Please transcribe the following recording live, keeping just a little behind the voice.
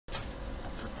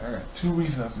I got 2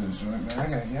 weeks after this joint, man. I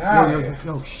gotta get out of here.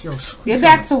 Yo. Get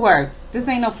back to work. This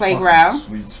ain't no playground.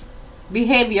 Sweets.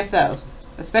 Behave yourselves.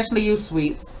 Especially you,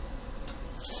 Sweets.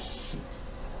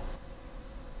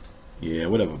 Yeah,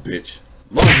 whatever, bitch.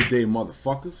 Laundry day,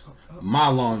 motherfuckers. My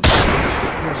laundry.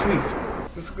 Yo, Sweets.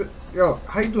 This is good. Yo,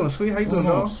 how you doing, Sweet? How you doing,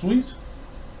 dog? Sweets?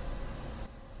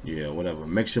 Yeah, whatever.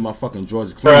 Make sure my fucking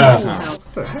drawers are clean this time.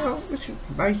 What the hell? This is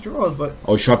nice drawers, but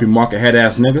Oh, Sharpie marker head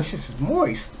ass nigga. this is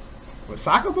moist. With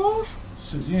soccer balls?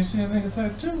 Shit, you ain't seen a nigga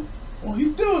tattoo? All he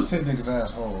do is say niggas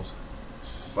assholes.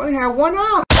 But he had one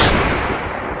eye.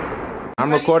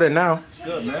 I'm recording now. It's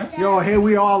good, man. Yo, here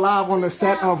we are live on the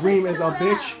set of Reem is a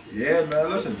Bitch. Yeah, man,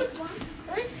 listen.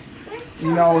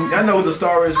 You know, Y'all know what the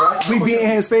star is, right? we beating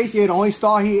his face. Yeah, the only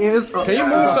star he is. Can you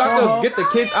move so I can get the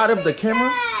kids out of the camera?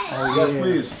 Oh, Yes,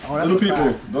 please. Oh, Little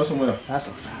people, go somewhere. That's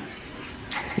a fact.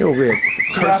 You're weird.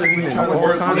 Classic, we trying to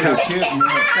work with the kids, man.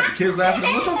 Got the kids laughing.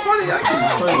 What's so funny?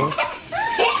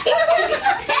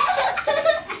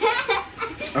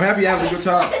 I'm happy you having a good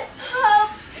time.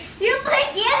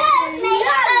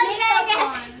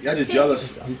 Y'all just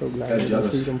jealous. I'm so glad Y'all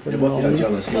jealous. see them Yeah, both of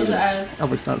y'all jealous. I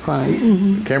would start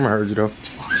crying. The camera heard you though.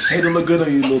 Hey, to look good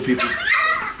on you little people.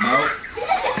 No?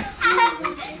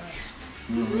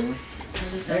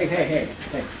 Hey.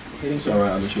 It's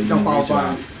alright, I'll let you Don't fall reach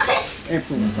out. by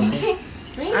influence, okay?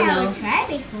 We know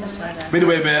traffic. But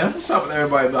anyway, man, what's up with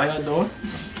everybody, man? How y'all doing?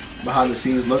 Behind the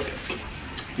scenes look.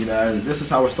 You know, this is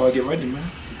how I start getting ready, man.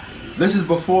 This is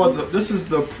before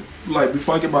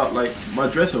before I get my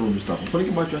dressing room and stuff. I'm gonna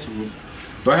get my dressing room.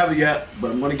 Don't have it yet,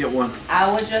 but I'm gonna get one.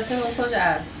 Our dressing room, close your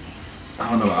eye. I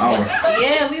don't know, an hour.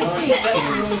 Yeah, we don't need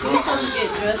dressing rooms. We're supposed to get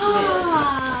dressed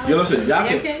with. You know, listen, y'all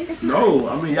can. No,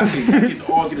 I mean y'all can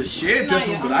all get a shared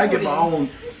dressing room, but I get my own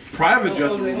private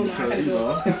dressing room because you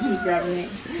know.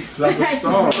 Cause I'm a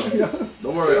star.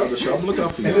 Don't worry, I'm the show. I'm looking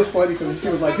out for you. And it's funny because she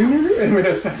was like,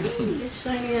 This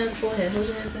shiny ass forehead. Hold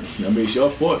your head down. I mean, it's your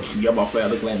fault. You got my face. I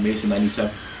look like Mason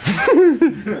 97.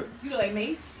 You look like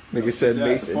Mace. Nigga said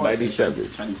Mason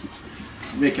 97. Chinese.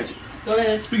 Let me catch it. Go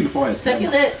ahead. Speaking of forehead. Suck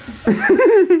your lips.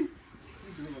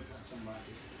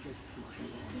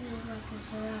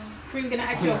 We're gonna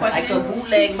ask you a question. Like a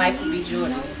bootleg Michael B.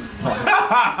 Jordan.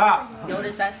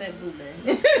 Notice I said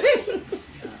bootleg.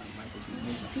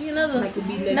 See,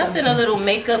 nothing a little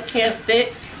makeup can't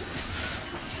fix.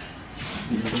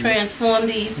 Transform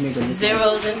these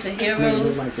zeros into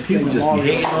heroes. People just be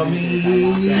hating on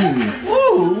me.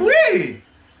 Woo wee!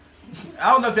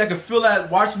 I don't know if y'all can feel that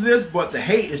watching this, but the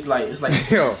hate is like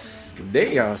Yo,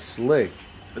 they are slick.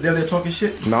 They're talking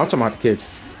shit. No, I'm talking about the kids.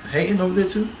 Hating over there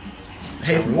too.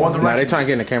 Hate from all the Nah, they trying to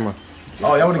get in the camera.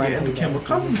 Oh, y'all want to get in the camera?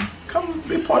 Come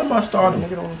be part of my stardom.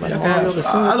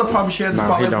 I'll probably share the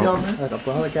spotlight with y'all, man. Like a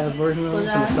brolic ass version of it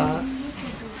from the side.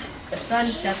 The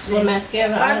sun steps With in.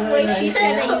 mascara. By the way, she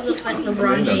said that you look like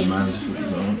LeBron James.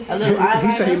 A little eyeliner.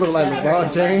 He said he looked like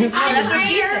LeBron James. That's what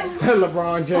she said.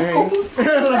 LeBron James.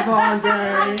 LeBron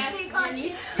James.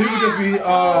 People just be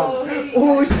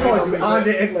Oh, he's calling you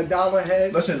Andre Iguodala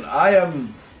head. listen, I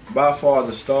am by far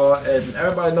the star, and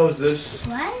everybody knows this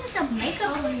Why is the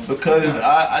makeup on? because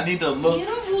I need to look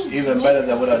even better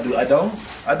than what I do. I don't,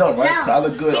 right? Because I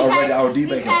look good already. I would be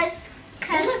making. I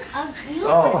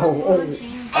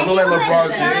look like LeBron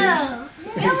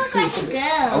James. You look like a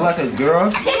girl. I'm like a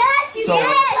girl. Yes, you So, did.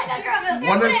 Like a girl.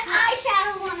 one Put of-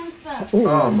 eyeshadow on and stuff.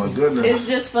 Oh my goodness. It's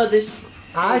just for this.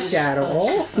 Eyeshadow.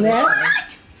 Oh, snap.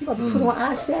 You about to put on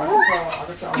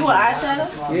eyeshadow? You want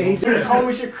eyeshadow? Yeah, he did. Call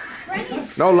me shit.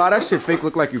 No, a lot of that shit fake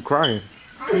look like you crying.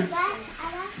 He's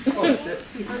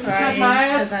crying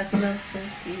because I smell so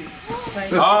sweet.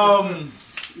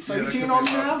 So you cheating on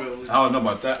me now? I don't know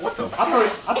about that. What the?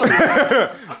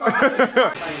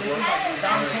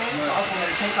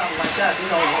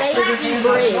 Safety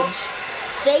bridge.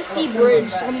 Safety bridge.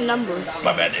 Some numbers.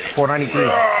 My bad. 493.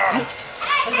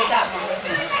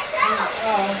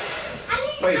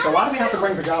 Wait, so why do we have to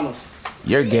bring pajamas?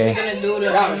 You're gay. Gonna do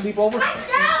Y'all the. sleep over?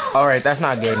 Alright, that's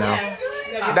not gay now.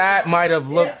 That might have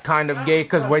looked kind of gay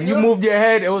because when you moved your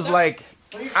head, it was like,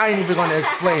 I ain't even gonna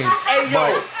explain. Hey,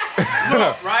 yo, But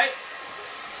look, right?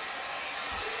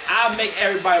 I'll make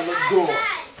everybody look good.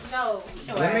 No.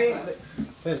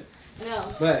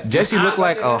 No. Jesse looked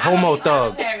like a homo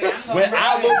thug. When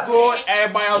I look good,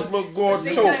 everybody else look good too.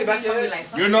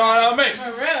 You know what I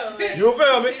mean? You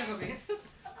feel me?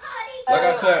 Like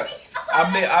I said,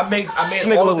 I made This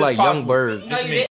nigga all look of this like Young possible. Bird. Just me.